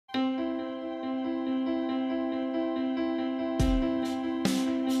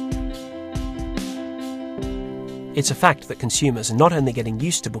It's a fact that consumers are not only getting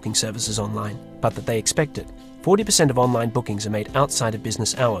used to booking services online, but that they expect it. 40% of online bookings are made outside of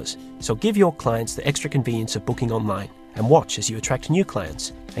business hours, so give your clients the extra convenience of booking online and watch as you attract new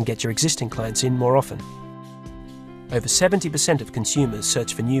clients and get your existing clients in more often. Over 70% of consumers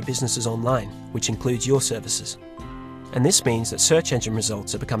search for new businesses online, which includes your services. And this means that search engine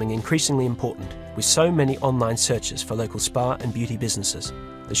results are becoming increasingly important, with so many online searches for local spa and beauty businesses.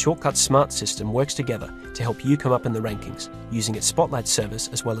 The Shortcuts Smart system works together to help you come up in the rankings, using its Spotlight service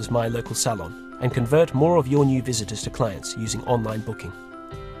as well as My Local Salon, and convert more of your new visitors to clients using online booking.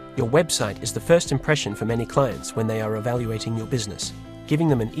 Your website is the first impression for many clients when they are evaluating your business. Giving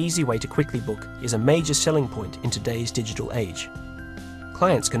them an easy way to quickly book is a major selling point in today's digital age.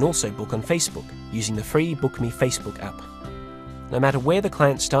 Clients can also book on Facebook using the free BookMe Facebook app. No matter where the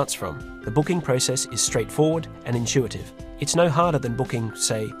client starts from, the booking process is straightforward and intuitive. It's no harder than booking,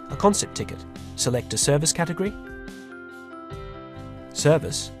 say, a concert ticket. Select a service category,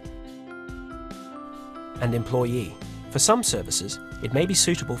 service, and employee. For some services, it may be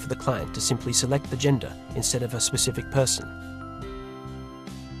suitable for the client to simply select the gender instead of a specific person.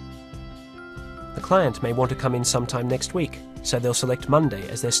 The client may want to come in sometime next week, so they'll select Monday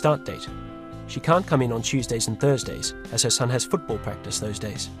as their start date. She can't come in on Tuesdays and Thursdays, as her son has football practice those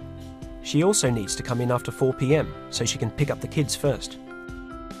days. She also needs to come in after 4 p.m, so she can pick up the kids first.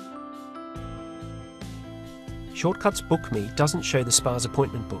 Shortcuts BookMe doesn't show the spa's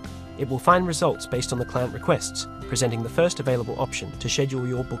appointment book. It will find results based on the client requests, presenting the first available option to schedule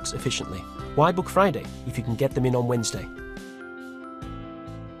your books efficiently. Why book Friday if you can get them in on Wednesday?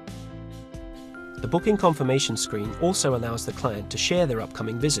 The booking confirmation screen also allows the client to share their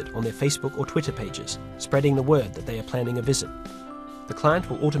upcoming visit on their Facebook or Twitter pages, spreading the word that they are planning a visit. The client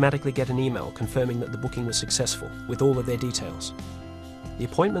will automatically get an email confirming that the booking was successful, with all of their details. The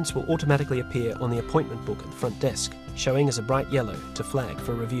appointments will automatically appear on the appointment book at the front desk, showing as a bright yellow to flag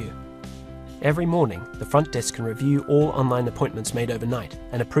for review. Every morning, the front desk can review all online appointments made overnight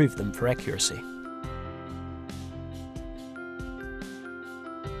and approve them for accuracy.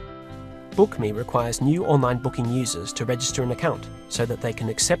 BookMe requires new online booking users to register an account so that they can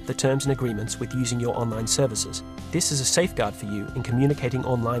accept the terms and agreements with using your online services. This is a safeguard for you in communicating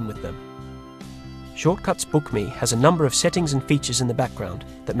online with them. Shortcuts BookMe has a number of settings and features in the background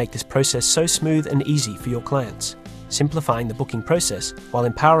that make this process so smooth and easy for your clients. Simplifying the booking process while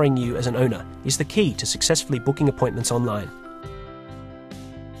empowering you as an owner is the key to successfully booking appointments online.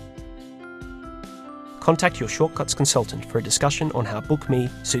 Contact your Shortcuts consultant for a discussion on how BookMe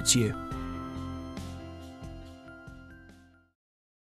suits you.